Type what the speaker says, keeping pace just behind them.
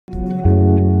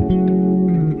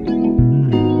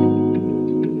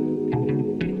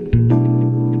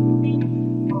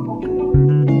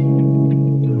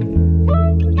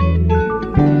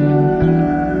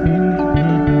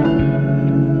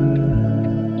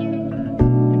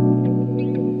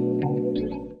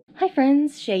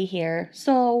friends, Shay here.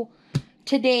 So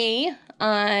today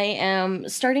I am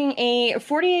starting a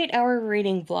 48-hour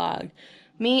reading vlog.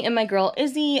 Me and my girl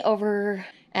Izzy over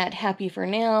at Happy For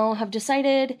Now have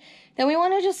decided that we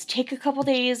want to just take a couple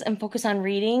days and focus on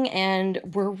reading, and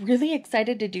we're really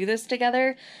excited to do this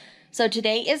together. So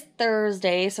today is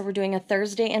Thursday, so we're doing a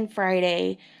Thursday and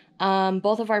Friday.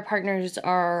 Both of our partners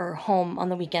are home on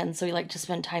the weekend, so we like to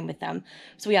spend time with them.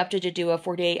 So we opted to do a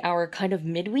 48-hour kind of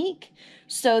midweek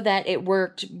so that it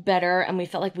worked better, and we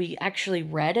felt like we actually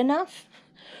read enough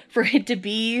for it to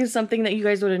be something that you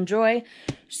guys would enjoy.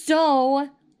 So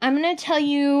I'm going to tell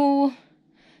you,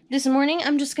 this morning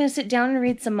I'm just going to sit down and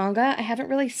read some manga. I haven't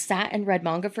really sat and read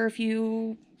manga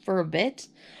for a bit.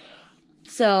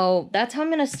 So that's how I'm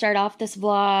going to start off this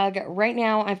vlog. Right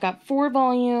now, I've got 4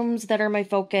 volumes that are my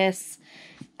focus.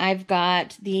 I've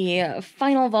got the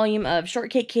final volume of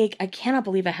Shortcake Cake. I cannot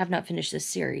believe I have not finished this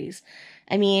series.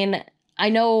 I mean, I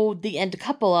know the end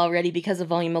couple already because of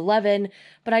volume 11,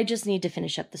 but I just need to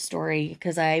finish up the story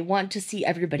because I want to see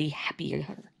everybody happier.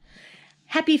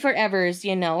 Happy forevers,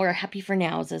 you know, or happy for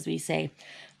nows, as we say.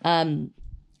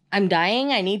 I'm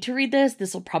dying. I need to read this.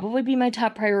 This will probably be my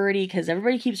top priority because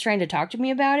everybody keeps trying to talk to me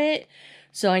about it.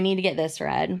 So I need to get this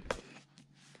read.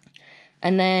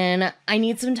 And then I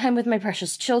need some time with my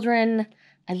precious children.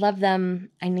 I love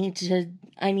them. I need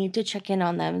to check in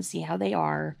on them and see how they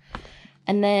are.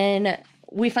 And then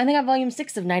we finally got volume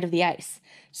 6 of Night of the Ice.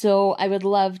 So I would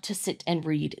love to sit and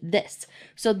read this.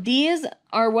 So these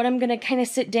are what I'm going to kind of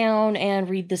sit down and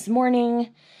read this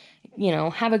morning. You know,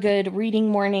 have a good reading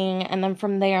morning, and then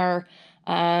from there,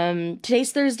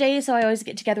 today's Thursday, so I always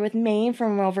get together with Maeve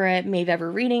from over at Maeve Ever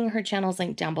Reading. Her channel's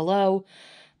linked down below.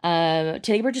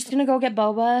 Today we're just gonna go get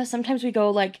boba. Sometimes we go,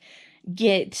 like,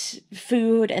 get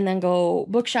food and then go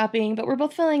book shopping, but we're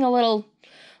both feeling a little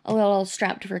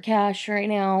strapped for cash right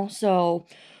now, so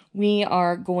we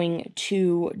are going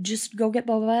to just go get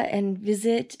boba and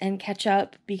visit and catch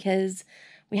up because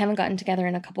we haven't gotten together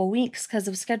in a couple weeks because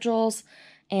of schedules.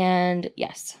 And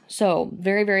yes, so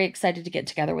very, very excited to get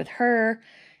together with her.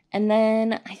 And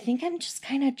then I think I'm just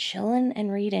kind of chilling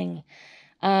and reading.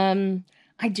 I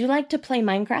do like to play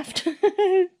Minecraft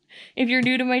if you're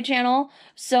new to my channel.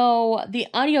 So the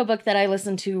audiobook that I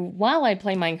listen to while I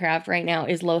play Minecraft right now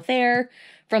is Lothair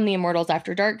from the Immortals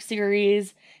After Dark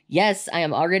series. Yes, I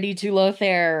am already to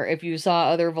Lothair if you saw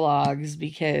other vlogs,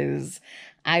 because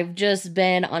I've just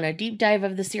been on a deep dive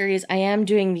of the series. I am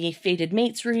doing the Fated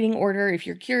Mates reading order if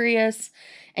you're curious,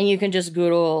 and you can just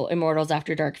Google Immortals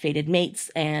After Dark Fated Mates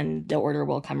and the order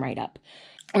will come right up.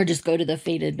 Or just go to the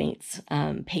Fated Mates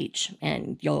page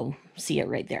and you'll see it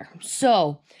right there.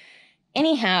 So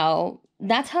anyhow,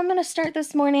 that's how I'm going to start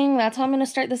this morning. That's how I'm going to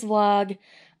start this vlog.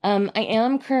 I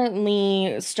am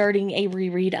currently starting a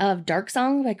reread of Dark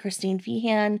Song by Christine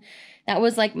Feehan. That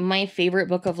was like my favorite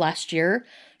book of last year.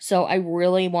 So I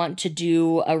really want to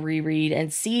do a reread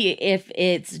and see if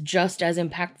it's just as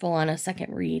impactful on a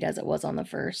second read as it was on the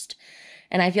first.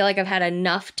 And I feel like I've had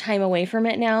enough time away from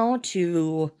it now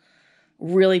to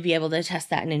really be able to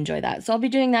test that and enjoy that. So I'll be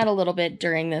doing that a little bit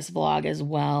during this vlog as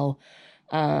well.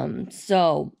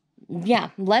 So yeah,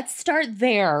 let's start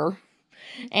there.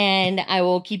 And I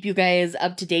will keep you guys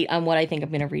up to date on what I think I'm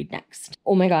going to read next.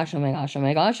 Oh my gosh, oh my gosh, oh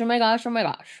my gosh, oh my gosh, oh my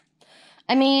gosh.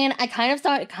 I mean, I kind of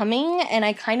saw it coming and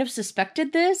I kind of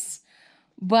suspected this,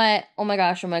 but oh my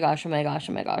gosh, oh my gosh, oh my gosh,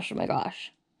 oh my gosh, oh my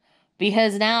gosh.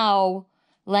 Because now,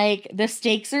 like, the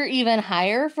stakes are even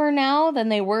higher for now than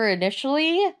they were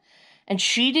initially, and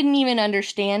she didn't even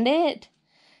understand it,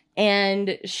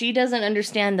 and she doesn't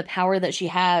understand the power that she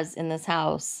has in this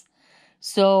house.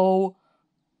 So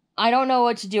I don't know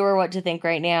what to do or what to think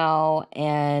right now,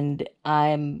 and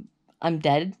I'm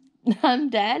dead. I'm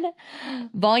dead.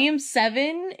 Volume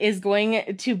 7 is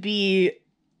going to be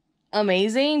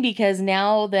amazing because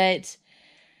now that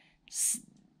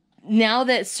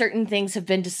certain things have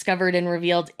been discovered and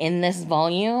revealed in this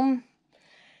volume,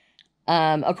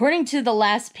 according to the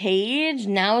last page,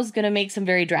 now is going to make some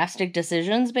very drastic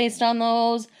decisions based on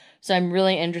those. So I'm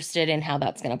really interested in how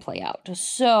that's going to play out.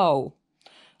 So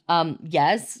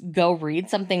yes, go read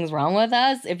Something's Wrong With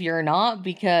Us if you're not,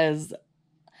 because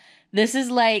this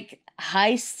is like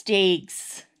high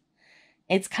stakes.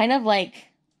 It's kind of like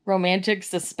romantic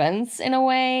suspense in a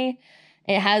way.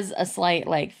 It has a slight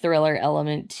like thriller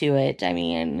element to it. I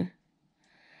mean,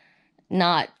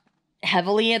 not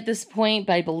heavily at this point,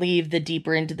 but I believe the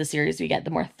deeper into the series we get,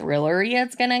 the more thrillery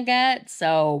it's gonna get.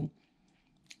 So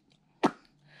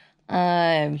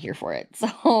I'm here for it.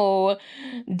 So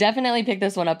definitely pick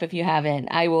this one up if you haven't.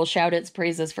 I will shout its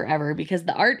praises forever because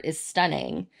the art is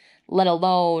stunning. let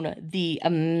alone the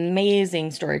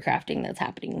amazing story crafting that's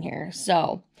happening here.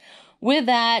 So with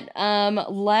that,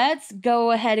 let's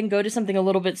go ahead and go to something a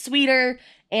little bit sweeter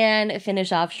and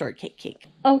finish off Shortcake Cake.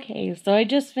 Okay, so I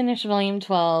just finished volume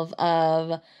 12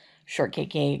 of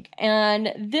Shortcake Cake,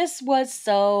 and this was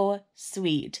so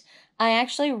sweet. I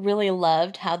actually really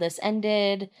loved how this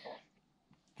ended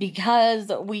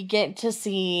because we get to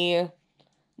see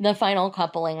the final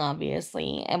coupling,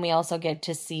 obviously, and we also get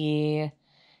to see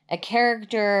a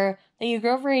character that you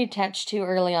grow very attached to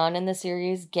early on in the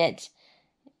series get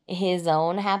his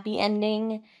own happy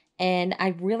ending, and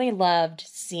I really loved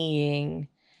seeing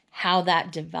how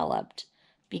that developed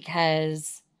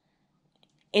because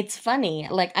it's funny.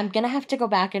 Like, I'm gonna have to go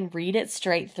back and read it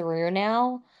straight through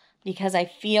now because I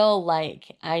feel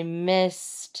like I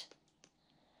missed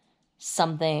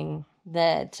something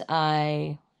that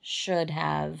I should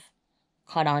have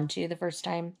caught on to the first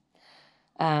time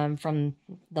from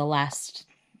the last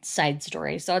side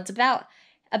story. So it's about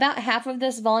half of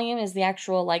this volume is the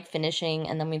actual like finishing,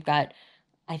 and then we've got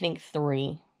I think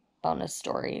 3 bonus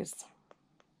stories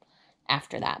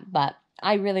after that. But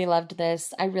I really loved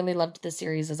this. I really loved the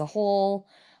series as a whole.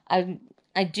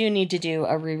 I do need to do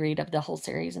a reread of the whole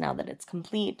series now that it's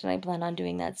complete, and I plan on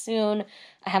doing that soon.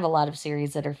 I have a lot of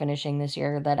series that are finishing this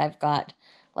year that I've got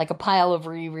like a pile of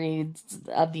rereads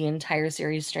of the entire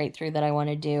series straight through that I want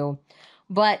to do.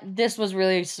 But this was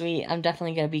really sweet. I'm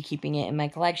definitely going to be keeping it in my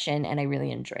collection, and I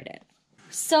really enjoyed it.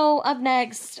 So up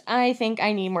next, I think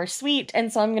I need more sweet,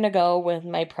 and so I'm going to go with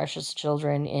My Precious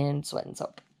Children in Sweat and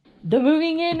Soap. The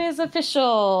moving in is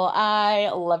official. I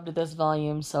loved this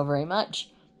volume so very much.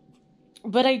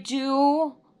 But I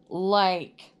do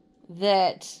like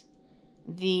that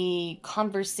the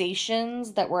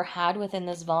conversations that were had within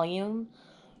this volume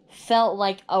felt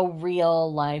like a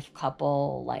real life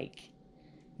couple, like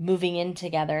moving in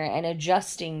together and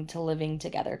adjusting to living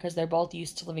together because they're both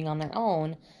used to living on their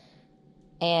own.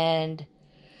 And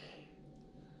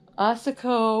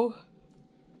Asako,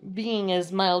 being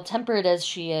as mild-tempered as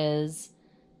she is,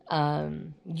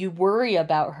 you worry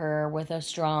about her with a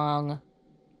strong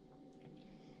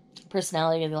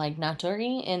personality like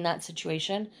Natori in that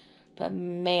situation. But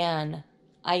man,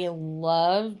 I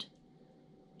loved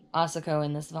Asako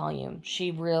in this volume.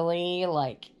 She really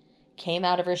like came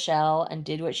out of her shell and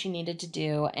did what she needed to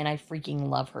do, and I freaking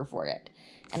love her for it.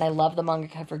 And I love the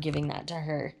mangaka for giving that to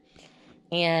her.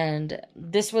 And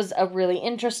this was a really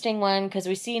interesting one because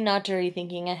we see Natori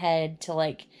thinking ahead to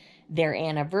like their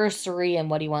anniversary and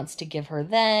what he wants to give her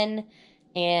then.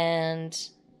 And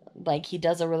like he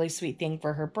does a really sweet thing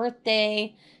for her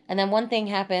birthday. And then one thing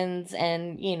happens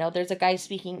and, you know, there's a guy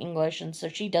speaking English, and so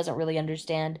she doesn't really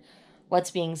understand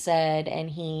what's being said, and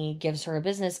he gives her a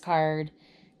business card,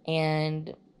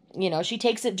 and, you know, she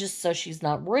takes it just so she's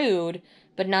not rude,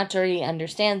 but Natori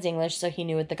understands English, so he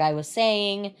knew what the guy was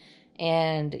saying.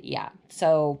 And yeah,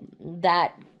 so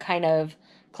that kind of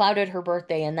clouded her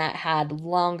birthday, and that had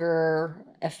longer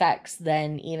effects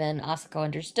than even Asako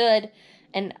understood.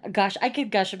 And gosh, I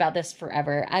could gush about this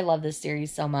forever. I love this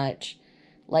series so much.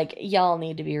 Like, y'all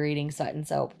need to be reading Sweat and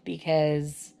Soap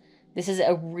because this is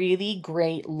a really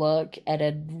great look at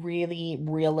a really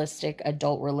realistic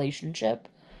adult relationship,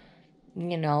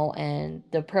 you know, and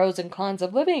the pros and cons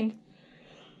of living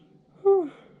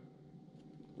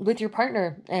with your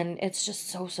partner. And it's just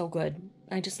so, so good.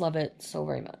 I just love it so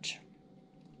very much.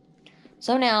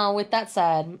 So now, with that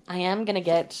said, I am going to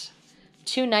get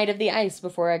to Night of the Ice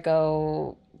before I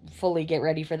go fully get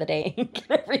ready for the day and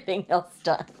get everything else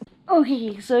done.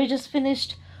 Okay, so I just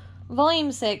finished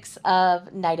Volume 6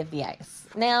 of Night of the Ice.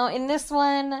 Now, in this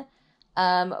one,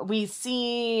 we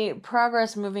see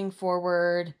progress moving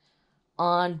forward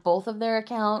on both of their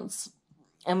accounts,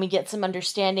 and we get some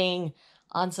understanding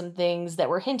on some things that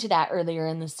were hinted at earlier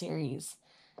in the series.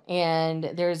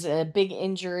 And there's a big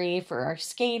injury for our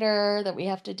skater that we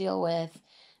have to deal with.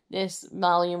 This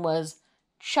volume was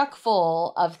chock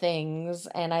full of things,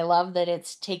 and I love that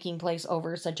it's taking place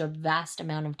over such a vast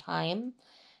amount of time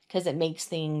because it makes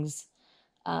things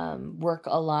work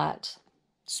a lot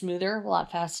smoother, a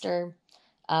lot faster.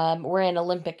 We're in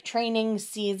Olympic training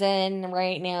season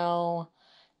right now,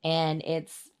 and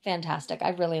it's fantastic. I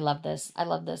really love this. I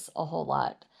love this a whole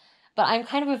lot. But I'm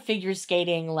kind of a figure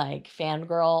skating like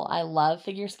fangirl. I love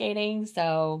figure skating,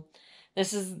 so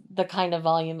this is the kind of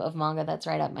volume of manga that's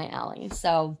right up my alley.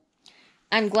 So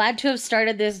I'm glad to have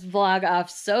started this vlog off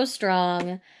so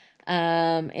strong.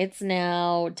 It's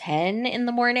now 10 in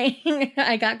the morning.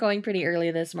 I got going pretty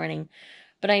early this morning,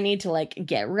 but I need to like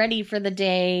get ready for the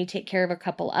day, take care of a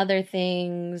couple other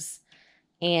things,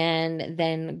 and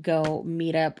then go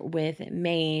meet up with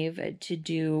Maeve to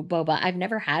do Boba. I've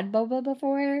never had Boba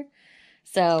before,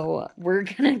 so we're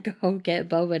gonna go get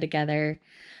Boba together.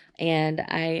 And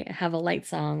I have a light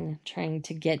song trying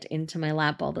to get into my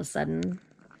lap all of a sudden.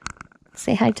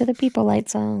 Say hi to the people, light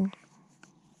song.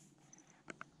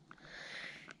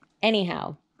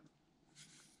 Anyhow.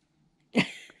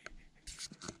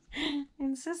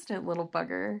 Insistent little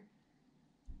bugger.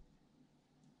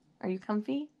 Are you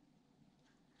comfy?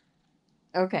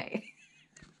 Okay.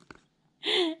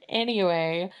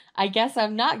 Anyway, I guess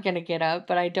I'm not gonna get up,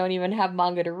 but I don't even have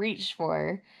manga to reach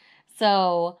for.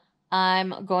 So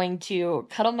I'm going to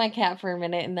cuddle my cat for a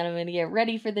minute, and then I'm gonna get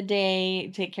ready for the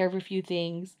day, take care of a few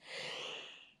things,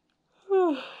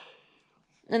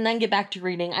 and then get back to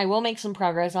reading. I will make some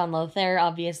progress on Lothair,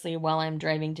 obviously, while I'm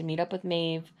driving to meet up with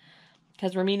Maeve,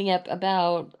 because we're meeting up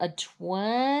about a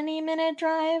 20-minute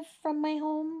drive from my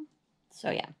home. So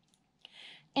yeah.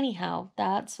 Anyhow,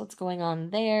 that's what's going on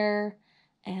there.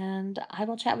 And I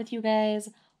will chat with you guys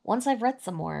once I've read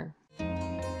some more.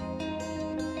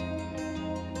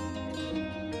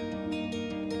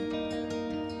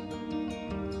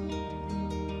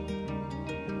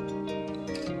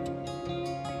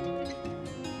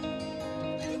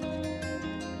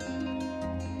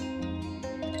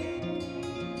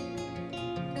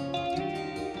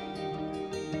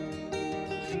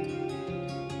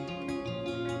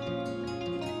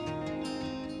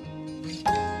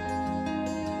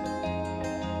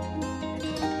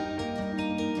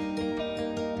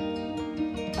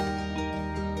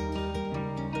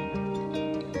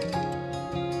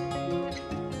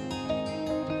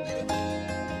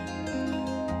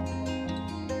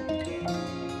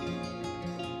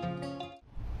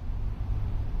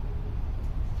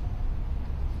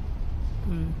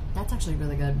 That's actually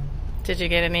really good. Did you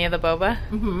get any of the boba?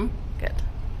 Mm-hmm. Good.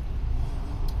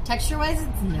 Texture-wise,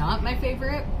 it's not my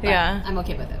favorite, but yeah, I'm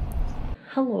okay with it.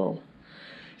 Hello.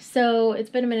 So, it's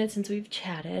been a minute since we've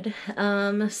chatted.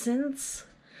 Since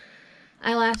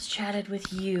I last chatted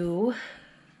with you,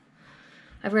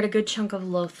 I've read a good chunk of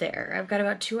Lothair. I've got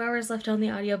about 2 hours left on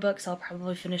the audiobook, so I'll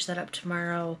probably finish that up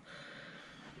tomorrow.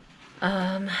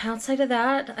 Outside of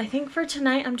that, I think for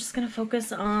tonight I'm just going to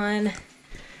focus on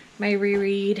my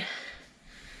reread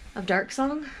of Dark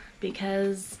Song,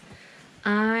 because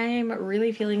I'm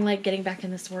really feeling like getting back in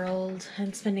this world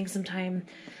and spending some time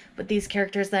with these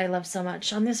characters that I love so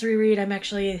much. On this reread, I'm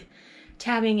actually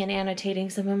tabbing and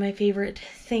annotating some of my favorite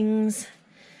things,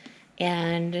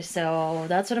 and so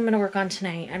that's what I'm going to work on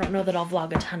tonight. I don't know that I'll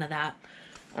vlog a ton of that,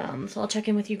 so I'll check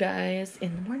in with you guys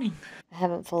in the morning. I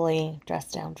haven't fully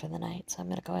dressed down for the night, so I'm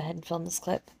going to go ahead and film this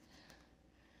clip.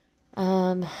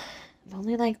 I'm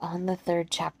only like on the 3rd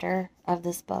chapter of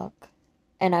this book,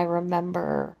 and I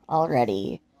remember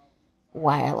already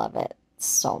why I love it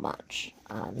so much.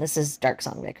 This is Dark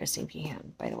Song by Christine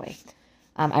Pehan, by the way.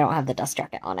 I don't have the dust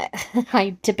jacket on it.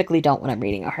 I typically don't when I'm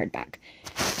reading a hardback.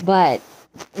 But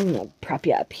I'm going to prop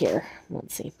you up here.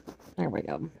 Let's see. There we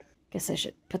go. Guess I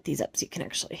should put these up so you can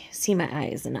actually see my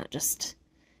eyes and not just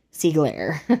see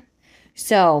glare.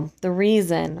 So, the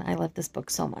reason I love this book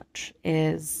so much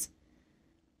is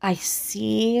I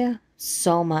see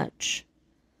so much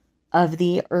of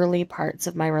the early parts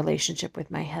of my relationship with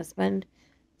my husband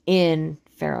in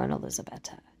Pharaoh and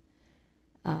Elizabetta.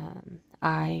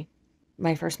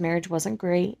 My first marriage wasn't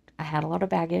great. I had a lot of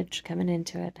baggage coming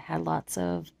into it. I had lots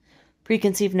of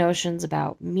preconceived notions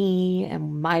about me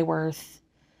and my worth,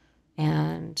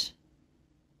 and,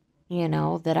 you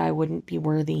know, that I wouldn't be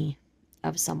worthy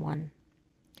of someone.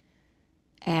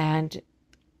 And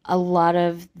a lot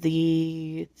of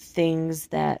the things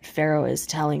that Pharaoh is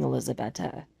telling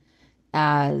Elizabetta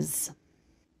as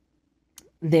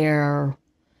they're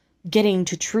getting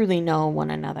to truly know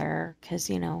one another, because,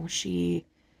 you know, she,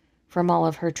 from all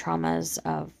of her traumas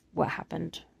of what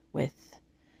happened with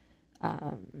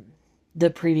the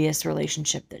previous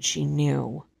relationship that she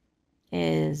knew,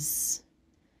 is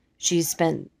she's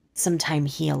spent some time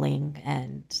healing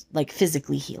and like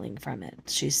physically healing from it.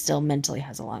 She still mentally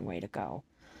has a long way to go.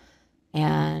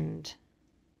 And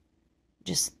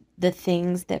just the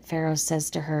things that Pharaoh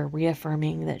says to her,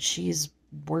 reaffirming that she's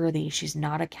worthy, she's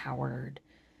not a coward,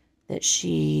 that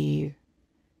she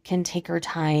can take her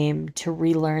time to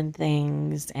relearn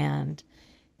things, and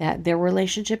that their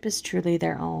relationship is truly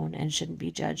their own and shouldn't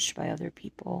be judged by other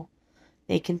people.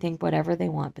 They can think whatever they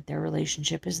want, but their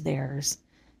relationship is theirs,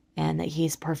 and that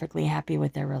he's perfectly happy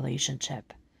with their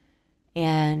relationship.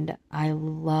 And I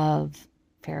love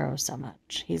Pharaoh so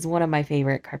much. He's one of my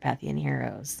favorite Carpathian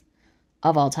heroes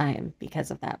of all time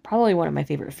because of that. Probably one of my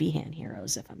favorite Feehan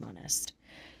heroes, if I'm honest.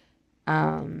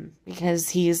 because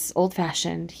he's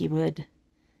old-fashioned. He would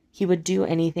do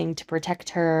anything to protect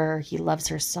her. He loves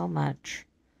her so much,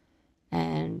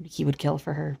 and he would kill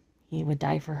for her. He would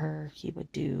die for her. He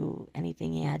would do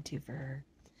anything he had to for her.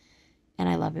 And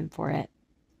I love him for it.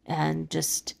 And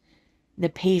just the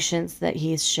patience that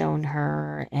he's shown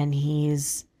her, and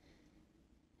he's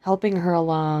helping her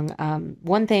along.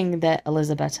 One thing that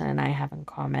Elizabetta and I have in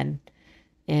common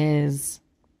is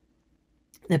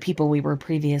the people we were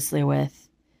previously with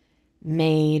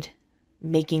made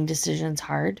making decisions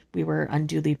hard. We were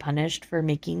unduly punished for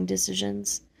making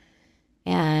decisions.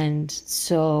 And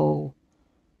so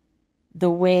the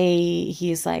way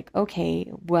he's like, okay,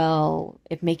 well,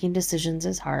 if making decisions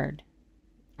is hard,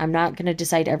 I'm not going to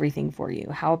decide everything for you.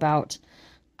 How about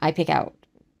I pick out,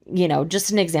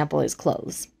 just an example is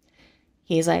clothes.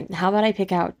 He's like, how about I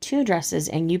pick out 2 dresses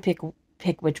and you pick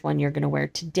which one you're going to wear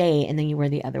today, and then you wear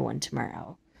the other one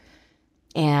tomorrow.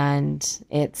 And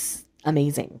it's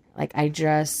amazing. Like, I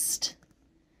just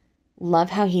love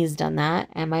how he's done that.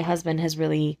 And my husband has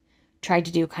really tried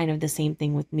to do kind of the same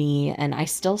thing with me, and I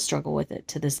still struggle with it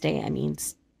to this day. I mean,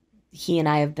 he and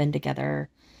I have been together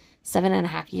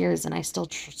 7.5 years, and I still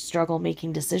struggle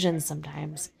making decisions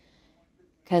sometimes.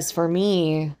 Because for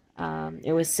me,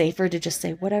 it was safer to just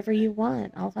say, whatever you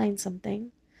want, I'll find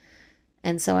something.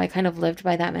 And so I kind of lived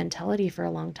by that mentality for a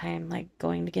long time, like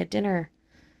going to get dinner.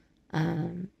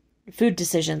 Food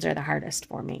decisions are the hardest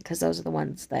for me because those are the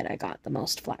ones that I got the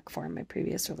most flack for in my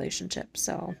previous relationship.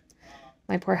 So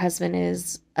my poor husband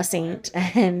is a saint,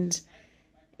 and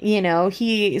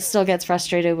he still gets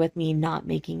frustrated with me not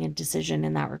making a decision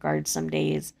in that regard some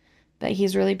days, but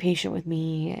he's really patient with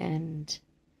me. And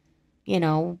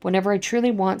whenever I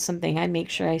truly want something, I make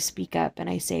sure I speak up and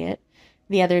I say it.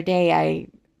 The other day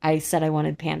I said I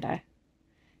wanted Panda,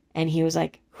 and he was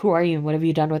like, who are you? What have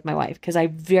you done with my wife? Because I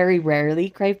very rarely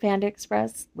crave Panda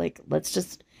Express. Like, let's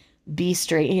just be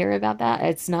straight here about that.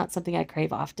 It's not something I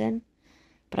crave often,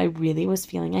 but I really was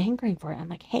feeling a hankering for it. I'm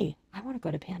like, hey, I want to go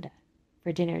to Panda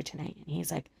for dinner tonight. And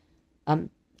he's like,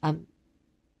 um,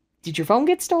 did your phone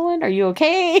get stolen? Are you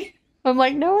okay? I'm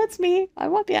like, no, it's me. I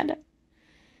want Panda.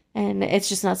 And it's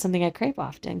just not something I crave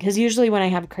often. Because usually when I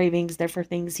have cravings, they're for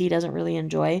things he doesn't really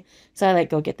enjoy. So I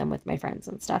go get them with my friends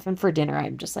and stuff. And for dinner,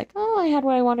 I'm just like, oh, I had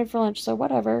what I wanted for lunch, so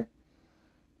whatever.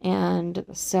 And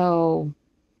so,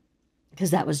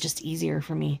 because that was just easier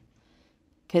for me.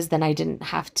 Because then I didn't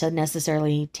have to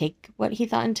necessarily take what he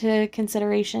thought into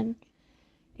consideration.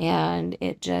 And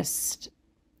it just,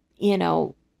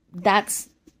 that's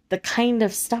the kind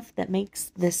of stuff that makes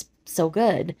this so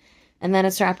good. And then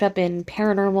it's wrapped up in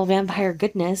paranormal vampire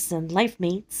goodness and life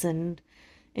mates, and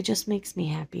it just makes me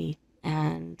happy.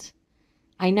 And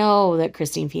I know that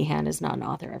Christine Feehan is not an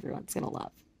author everyone's going to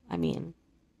love. I mean,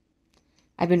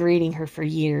 I've been reading her for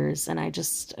years, and I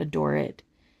just adore it.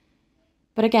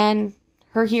 But again,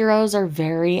 her heroes are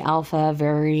very alpha,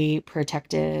 very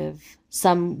protective.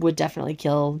 Some would definitely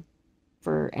kill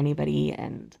for anybody,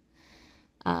 and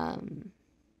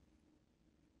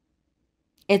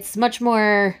it's much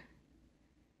more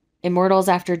Immortals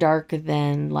After Dark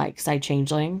than like Side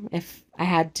Changeling, if I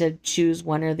had to choose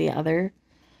one or the other.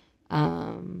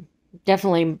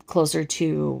 Definitely closer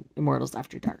to Immortals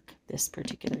After Dark, this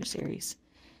particular series.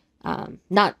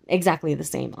 Not exactly the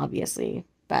same, obviously,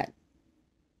 but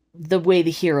the way the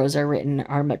heroes are written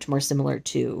are much more similar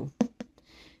to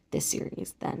this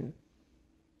series than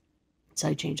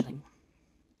Side Changeling.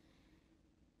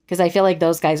 Because I feel like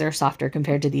those guys are softer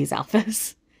compared to these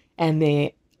alphas and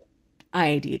the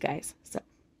IID guys. So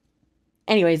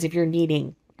anyways, if you're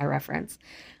needing a reference,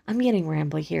 I'm getting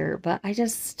rambly here, but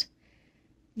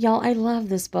y'all, I love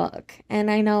this book.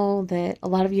 And I know that a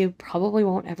lot of you probably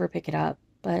won't ever pick it up,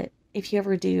 but if you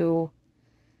ever do,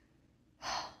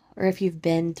 or if you've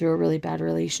been through a really bad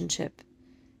relationship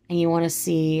and you want to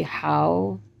see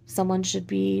how someone should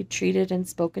be treated and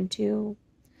spoken to,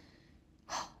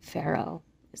 Pharaoh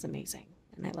is amazing.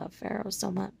 And I love Pharaoh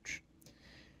so much.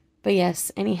 But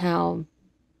yes, anyhow,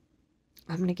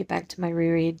 I'm going to get back to my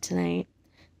reread tonight.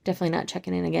 Definitely not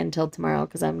checking in again until tomorrow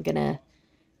because I'm going to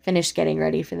finish getting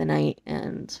ready for the night.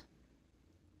 And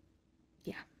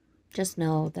yeah, just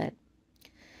know that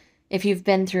if you've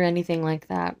been through anything like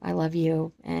that, I love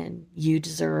you, and you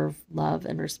deserve love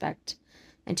and respect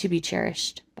and to be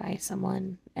cherished by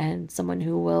someone, and someone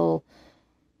who will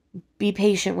be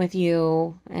patient with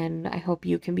you. And I hope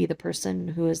you can be the person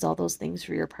who is all those things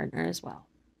for your partner as well.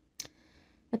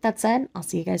 With that said, I'll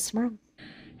see you guys tomorrow.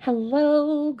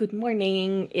 Hello, good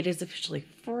morning. It is officially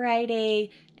Friday,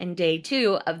 and day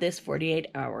 2 of this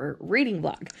 48-hour reading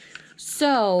vlog.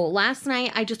 So last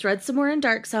night I just read some more in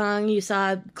Dark Song. You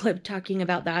saw a clip talking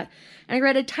about that. And I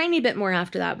read a tiny bit more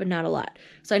after that, but not a lot.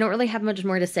 So I don't really have much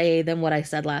more to say than what I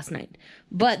said last night.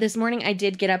 But this morning I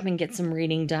did get up and get some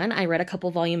reading done. I read a couple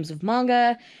volumes of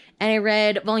manga, and I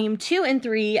read volume 2 and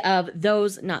 3 of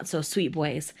Those Not So Sweet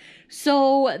Boys.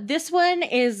 So this one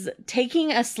is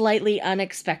taking a slightly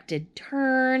unexpected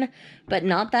turn, but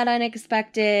not that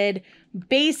unexpected.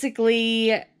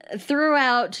 Basically,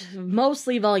 throughout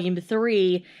mostly volume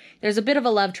 3, there's a bit of a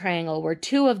love triangle where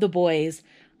 2 of the boys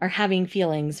are having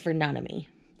feelings for Nanami.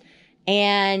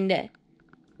 And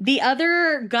the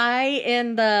other guy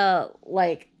in the,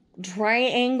 like,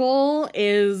 triangle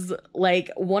is, like,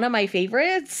 one of my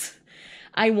favorites.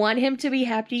 I want him to be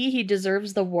happy. He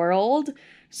deserves the world.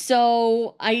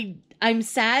 So I'm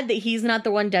sad that he's not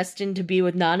the one destined to be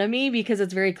with Nanami, because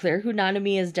it's very clear who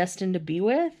Nanami is destined to be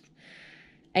with.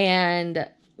 And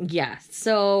yeah,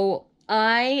 so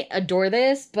I adore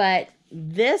this, but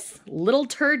this little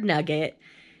turd nugget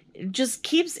just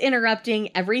keeps interrupting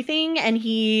everything, and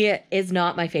he is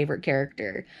not my favorite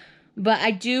character. But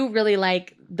I do really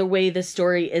like the way the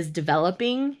story is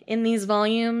developing in these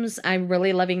volumes. I'm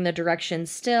really loving the direction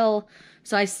still,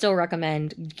 so I still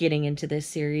recommend getting into this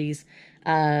series.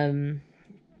 By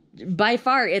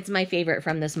far, it's my favorite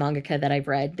from this mangaka that I've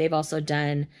read. They've also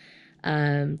done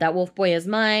That Wolf Boy Is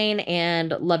Mine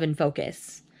and Love and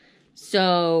Focus.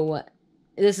 So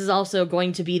this is also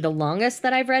going to be the longest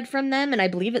that I've read from them, and I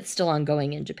believe it's still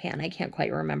ongoing in Japan. I can't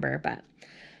quite remember, but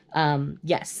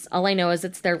yes, all I know is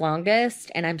it's their longest,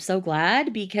 and I'm so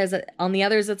glad, because on the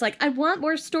others it's like, I want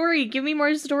more story, give me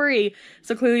more story.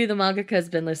 So clearly the mangaka has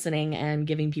been listening and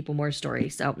giving people more story,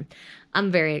 so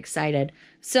I'm very excited.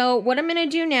 So what I'm gonna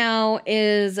do now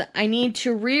is I need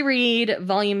to reread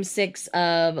volume 6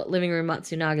 of Living Room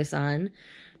Matsunaga-san,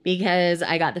 because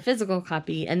I got the physical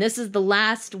copy, and this is the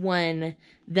last one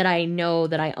that I know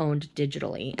that I owned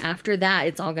digitally. After that,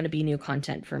 it's all going to be new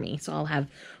content for me, so I'll have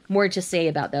more to say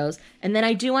about those. And then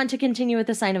I do want to continue with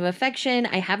The Sign of Affection.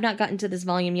 I have not gotten to this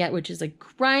volume yet, which is a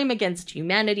crime against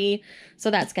humanity,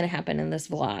 so that's going to happen in this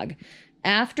vlog.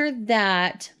 After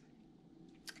that,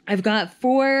 I've got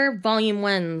 4 volume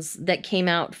 1s that came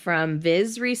out from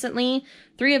Viz recently.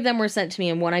 3 of them were sent to me,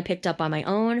 and 1 I picked up on my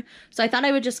own. So I thought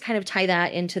I would just kind of tie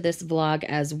that into this vlog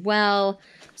as well.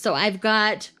 So I've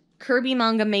got Kirby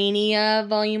Manga Mania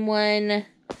Volume 1.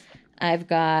 I've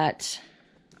got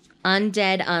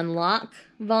Undead Unlock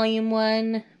Volume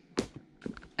 1.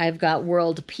 I've got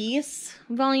World Peace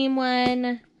Volume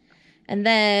 1. And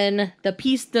then the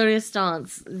piece de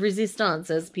resistance,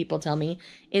 as people tell me,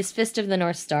 is Fist of the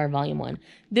North Star Volume 1.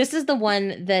 This is the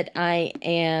one that I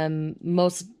am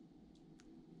most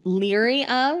leery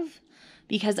of,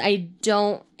 because I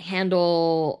don't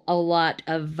handle a lot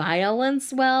of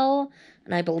violence well,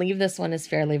 and I believe this one is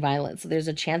fairly violent, so there's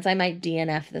a chance I might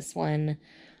DNF this one.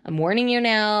 I'm warning you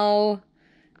now,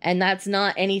 and that's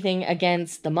not anything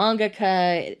against the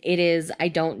mangaka. It is, I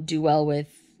don't do well with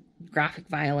graphic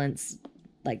violence.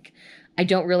 Like, I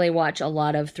don't really watch a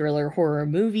lot of thriller horror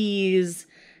movies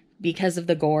because of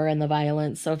the gore and the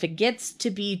violence. So if it gets to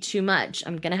be too much,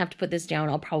 I'm gonna have to put this down.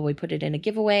 I'll probably put it in a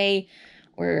giveaway,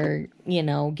 or, you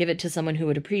know, give it to someone who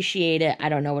would appreciate it. I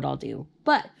don't know what I'll do,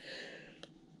 but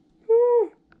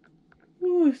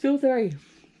so sorry.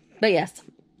 But yes,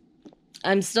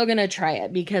 I'm still gonna try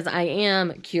it because I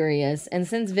am curious, and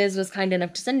since Viz was kind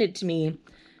enough to send it to me,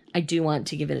 I do want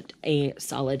to give it a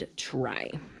solid try.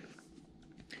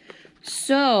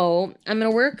 So I'm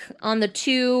going to work on the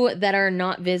 2 that are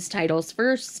not Viz titles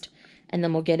first, and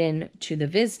then we'll get into the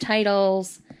Viz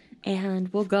titles, and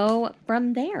we'll go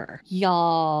from there.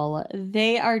 Y'all,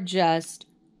 they are just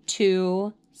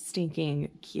too stinking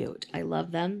cute. I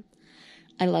love them.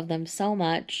 I love them so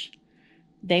much.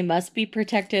 They must be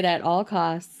protected at all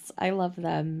costs. I love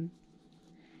them.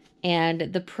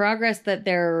 And the progress that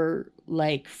their,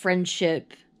 like,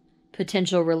 friendship,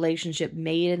 potential relationship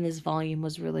made in this volume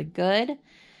was really good.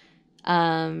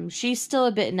 She's still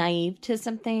a bit naive to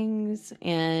some things,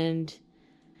 and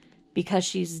because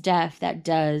she's deaf, that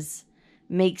does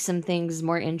make some things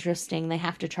more interesting. They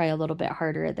have to try a little bit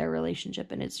harder at their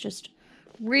relationship, and it's just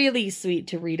really sweet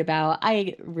to read about.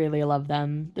 I really love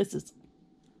them. This is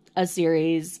a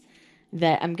series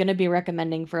that I'm going to be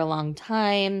recommending for a long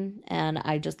time, and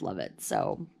I just love it.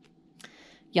 So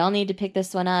y'all need to pick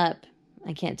this one up.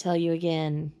 I can't tell you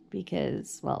again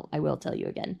because, well, I will tell you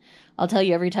again. I'll tell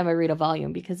you every time I read a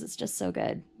volume because it's just so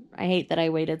good. I hate that I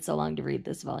waited so long to read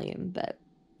this volume, but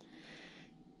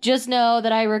just know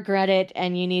that I regret it,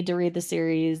 and you need to read the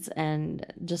series and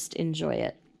just enjoy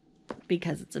it.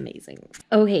 because it's amazing.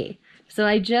 Okay, so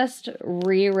I just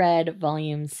reread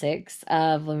volume 6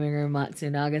 of Living Room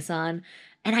Matsunaga-san,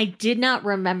 and I did not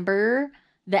remember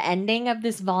the ending of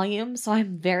this volume, so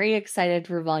I'm very excited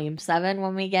for volume 7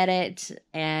 when we get it.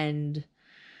 And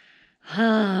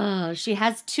she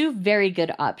has 2 very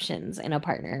good options in a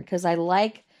partner, because I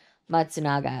like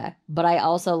Matsunaga, but I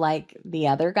also like the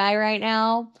other guy right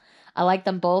now. I like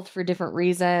them both for different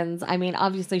reasons. I mean,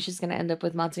 obviously she's going to end up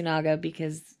with Matsunaga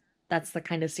because that's the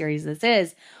kind of series this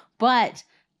is, but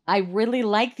I really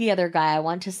like the other guy. I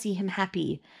want to see him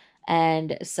happy.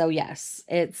 And so yes,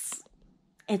 it's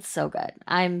so good.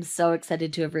 I'm so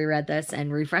excited to have reread this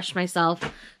and refreshed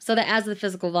myself so that as the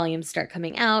physical volumes start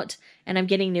coming out and I'm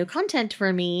getting new content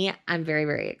for me, I'm very,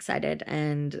 very excited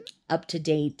and up to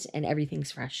date and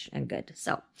everything's fresh and good.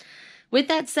 So with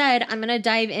that said, I'm going to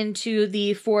dive into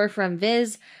the 4 from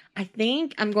Viz. I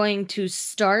think I'm going to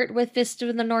start with Fist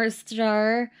of the North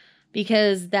Star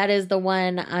because that is the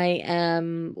one I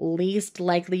am least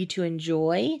likely to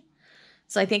enjoy.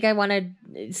 So I think I want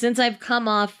to, since I've come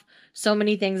off so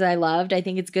many things I loved, I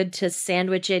think it's good to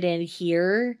sandwich it in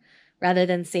here rather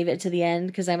than save it to the end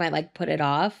because I might like put it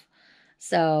off.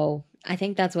 So I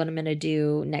think that's what I'm going to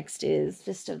do next is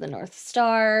Fist of the North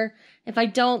Star. If I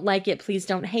don't like it, please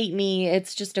don't hate me.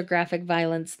 It's just a graphic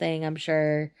violence thing, I'm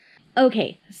sure.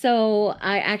 Okay, so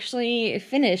I actually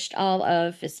finished all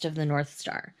of Fist of the North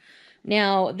Star.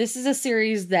 Now, this is a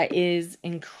series that is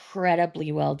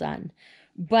incredibly well done,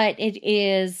 but it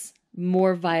is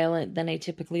more violent than I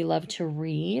typically love to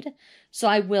read. So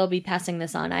I will be passing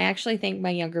this on. I actually think my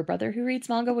younger brother who reads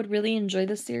manga would really enjoy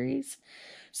this series.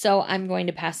 So I'm going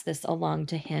to pass this along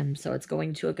to him. So it's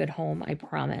going to a good home, I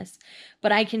promise.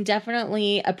 But I can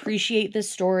definitely appreciate the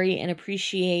story and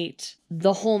appreciate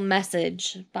the whole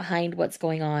message behind what's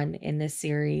going on in this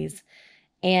series.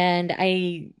 And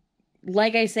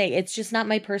like I say, it's just not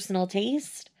my personal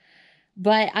taste.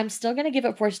 But I'm still going to give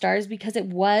it 4 stars because it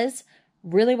was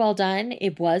really well done.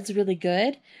 It was really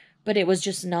good, but it was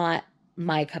just not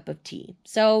my cup of tea.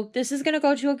 So this is going to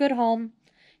go to a good home.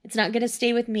 It's not going to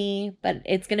stay with me, but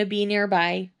it's going to be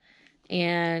nearby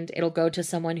and it'll go to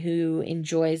someone who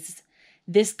enjoys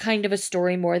this kind of a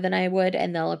story more than I would,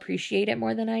 and they'll appreciate it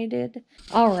more than I did.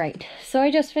 All right. So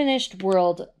I just finished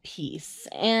World Peace,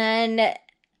 and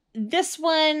this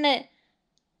one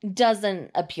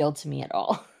doesn't appeal to me at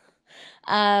all.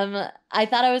 I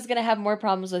thought I was going to have more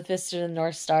problems with Fist of the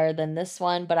North Star than this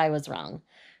one, but I was wrong.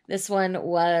 This one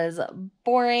was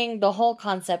boring. The whole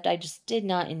concept I just did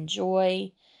not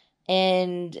enjoy,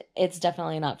 and it's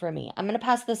definitely not for me. I'm going to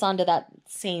pass this on to that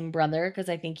same brother because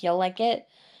I think he'll like it.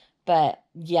 But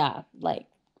yeah, like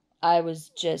I was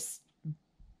just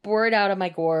bored out of my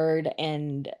gourd,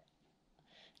 and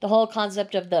the whole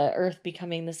concept of the Earth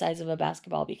becoming the size of a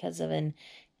basketball because of an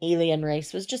alien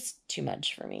race was just too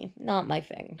much for me. Not my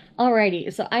thing.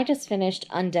 Alrighty, so I just finished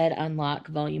Undead Unlock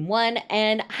Volume 1,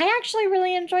 and I actually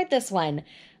really enjoyed this one.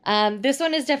 This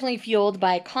one is definitely fueled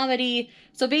by comedy.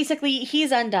 So basically,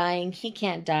 he's undying. He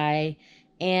can't die.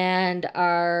 And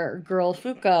our girl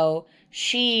Fuko,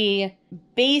 she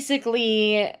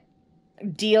basically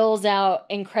deals out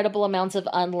incredible amounts of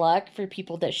unluck for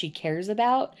people that she cares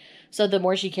about. So the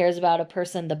more she cares about a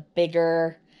person, the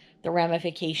bigger the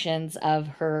ramifications of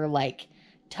her like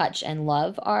touch and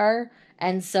love are.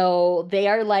 And so they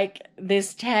are like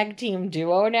this tag team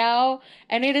duo now,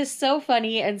 and it is so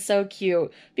funny and so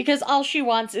cute because all she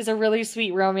wants is a really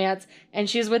sweet romance, and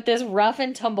she's with this rough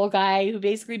and tumble guy who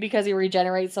basically, because he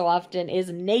regenerates so often,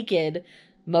 is naked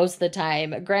most of the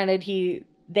time. Granted,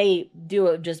 they do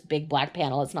a just big black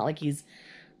panel. It's not like he's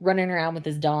running around with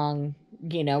his dong,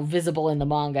 visible in the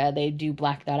manga. They do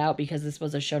black that out because this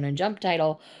was a Shonen Jump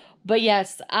title. But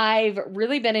yes, I've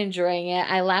really been enjoying it.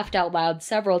 I laughed out loud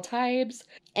several times,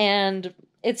 and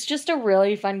it's just a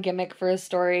really fun gimmick for a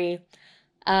story.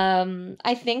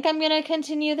 I think I'm going to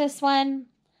continue this one.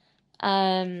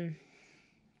 But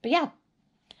yeah,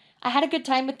 I had a good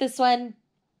time with this one.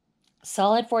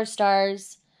 Solid 4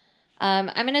 stars.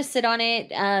 I'm going to sit on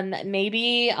it.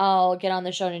 Maybe I'll get on the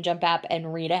Shonen Jump app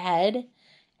and read ahead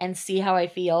and see how I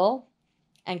feel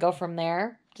and go from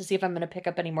there to see if I'm going to pick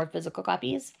up any more physical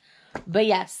copies. But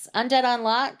yes, Undead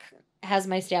Unlock has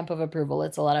my stamp of approval.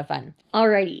 It's a lot of fun.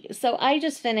 Alrighty, so I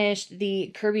just finished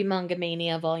the Kirby Manga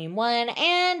Mania Volume 1,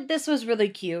 and this was really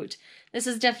cute. This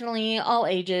is definitely all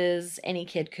ages. Any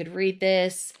kid could read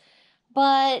this.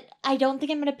 But I don't think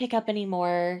I'm going to pick up any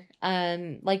more.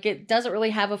 It doesn't really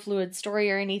have a fluid story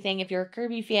or anything. If you're a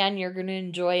Kirby fan, you're going to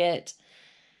enjoy it.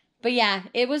 But yeah,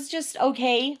 it was just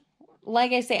okay.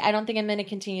 Like I say, I don't think I'm going to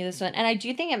continue this one. And I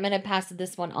do think I'm going to pass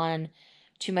this one on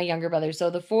to my younger brother. So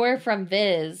the 4 from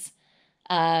Viz,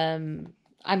 I'm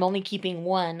only keeping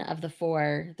one of the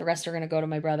 4. The rest are going to go to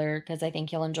my brother because I think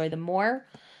he'll enjoy them more.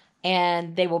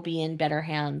 And they will be in better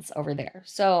hands over there.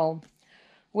 So,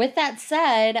 with that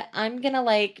said, I'm going to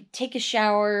like take a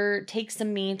shower, take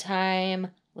some me time,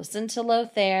 listen to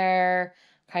Lothair,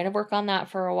 kind of work on that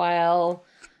for a while.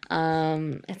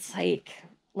 It's like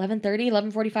 11:30,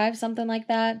 11:45, something like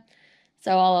that.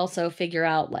 So I'll also figure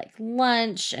out like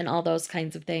lunch and all those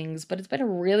kinds of things. But it's been a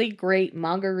really great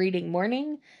manga reading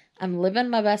morning. I'm living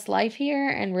my best life here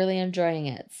and really enjoying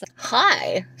it. So.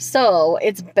 Hi. So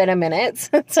it's been a minute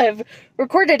since I've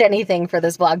recorded anything for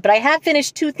this vlog, but I have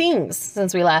finished 2 things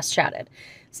since we last chatted.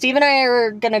 Steve and I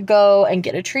are going to go and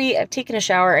get a treat. I've taken a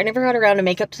shower. I never got around to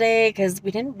makeup today because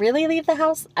we didn't really leave the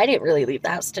house. I didn't really leave the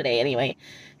house today anyway.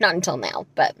 Not until now,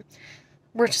 but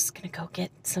we're just going to go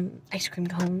get some ice cream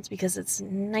cones because it's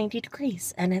 90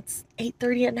 degrees and it's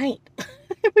 8:30 at night.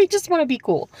 We just want to be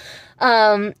cool.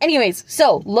 Anyways,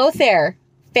 so Lothair,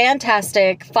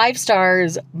 fantastic, 5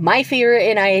 stars, my favorite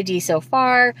in IAD so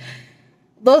far.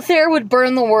 Lothair would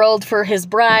burn the world for his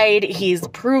bride. He's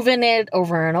proven it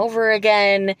over and over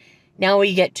again. Now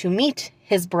we get to meet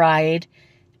his bride,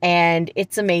 and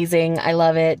it's amazing. I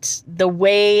love it. The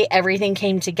way everything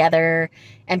came together,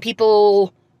 and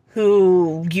people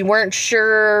who you weren't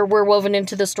sure were woven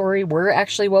into the story were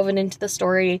actually woven into the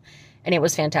story, and it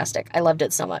was fantastic. I loved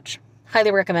it so much.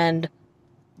 Highly recommend.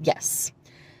 Yes.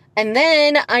 And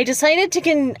then I decided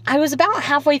to I was about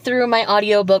halfway through my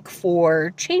audiobook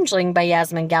for Changeling by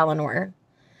Yasmin Gallinor.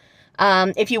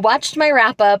 If you watched my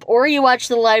wrap-up or you watched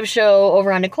the live show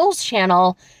over on Nicole's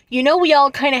channel, you know we all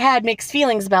kind of had mixed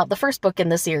feelings about the first book in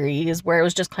the series, where it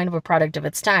was just kind of a product of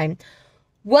its time.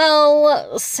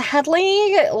 Well,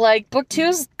 sadly, like, book 2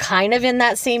 is kind of in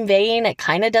that same vein. It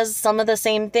kind of does some of the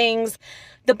same things.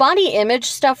 The body image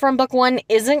stuff from book 1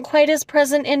 isn't quite as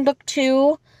present in book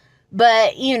 2,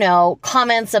 but, you know,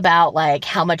 comments about, like,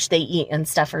 how much they eat and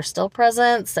stuff are still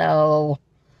present, so,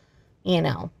 you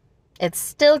know, it's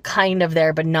still kind of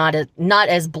there, but not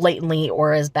as blatantly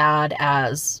or as bad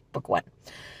as book 1.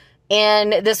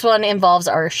 And this one involves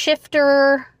our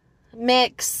shifter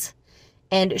mix,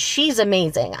 and she's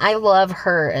amazing. I love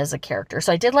her as a character.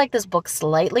 So I did like this book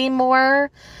slightly more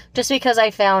just because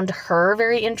I found her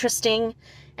very interesting,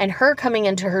 and her coming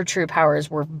into her true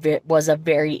powers was a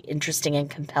very interesting and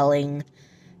compelling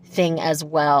thing as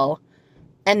well.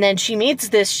 And then she meets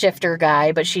this shifter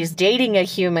guy, but she's dating a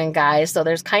human guy, so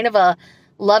there's kind of a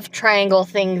love triangle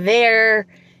thing there.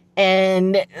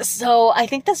 And so I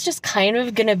think that's just kind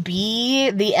of going to be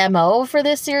the MO for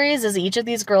this series, is each of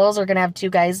these girls are going to have 2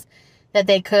 guys that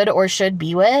they could or should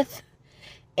be with,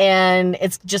 and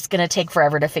it's just going to take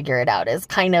forever to figure it out, is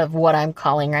kind of what I'm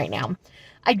calling right now.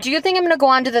 I do think I'm going to go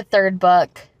on to the 3rd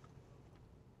book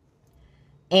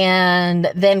and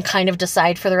then kind of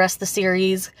decide for the rest of the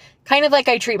series, kind of like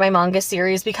I treat my manga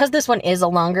series, because this one is a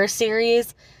longer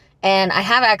series, and I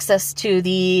have access to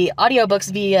the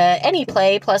audiobooks via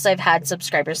AnyPlay, plus I've had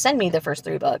subscribers send me the first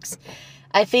 3 books.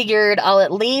 I figured I'll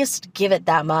at least give it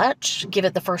that much, give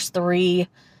it the first 3,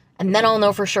 and then I'll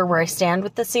know for sure where I stand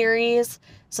with the series.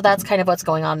 So that's kind of what's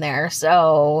going on there.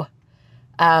 So,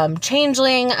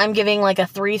 Changeling, I'm giving like a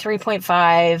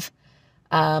 3.5.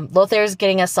 Lothair's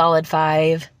getting a solid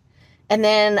 5. And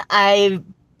then I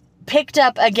picked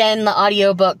up again the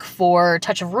audiobook for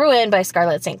Touch of Ruin by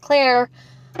Scarlett St. Clair.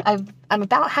 I'm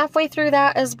about halfway through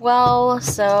that as well.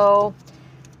 So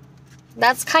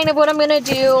that's kind of what I'm going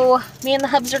to do. Me and the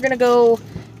hubs are going to go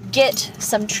get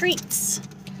some treats.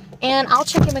 And I'll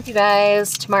check in with you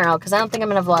guys tomorrow, because I don't think I'm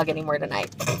going to vlog anymore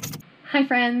tonight. Hi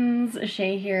friends,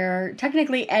 Shay here.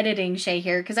 Technically editing Shay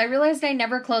here, because I realized I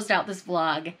never closed out this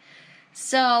vlog.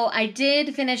 So I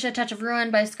did finish A Touch of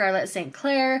Ruin by Scarlett St.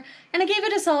 Clair, and I gave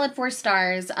it a solid 4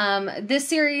 stars. This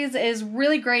series is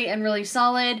really great and really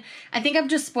solid. I think I'm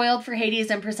just spoiled for Hades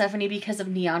and Persephone because of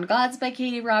Neon Gods by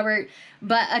Katie Robert,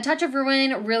 but A Touch of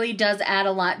Ruin really does add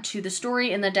a lot to the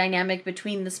story and the dynamic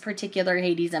between this particular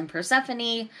Hades and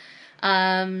Persephone.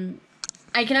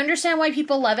 I can understand why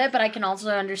people love it, but I can also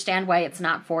understand why it's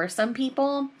not for some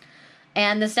people.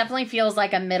 And this definitely feels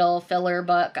like a middle filler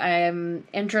book. I'm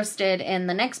interested in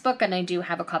the next book, and I do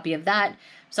have a copy of that,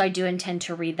 so I do intend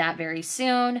to read that very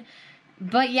soon.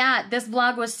 But yeah, this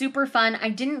vlog was super fun. I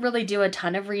didn't really do a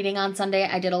ton of reading on Sunday.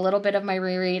 I did a little bit of my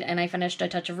reread, and I finished A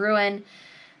Touch of Ruin,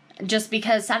 just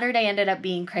because Saturday ended up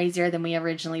being crazier than we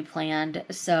originally planned.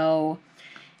 So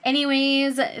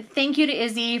anyways, thank you to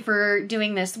Izzy for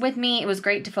doing this with me. It was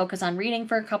great to focus on reading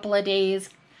for a couple of days,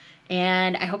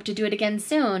 and I hope to do it again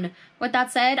soon. With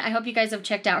that said, I hope you guys have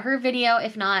checked out her video.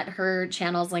 If not, her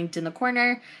channel's linked in the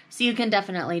corner, so you can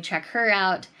definitely check her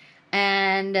out.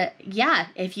 And yeah,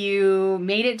 if you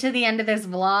made it to the end of this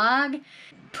vlog,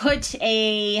 put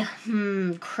a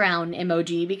crown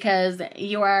emoji, because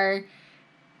you are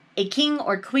a king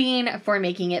or queen for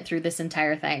making it through this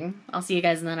entire thing. I'll see you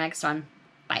guys in the next one.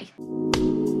 Bye.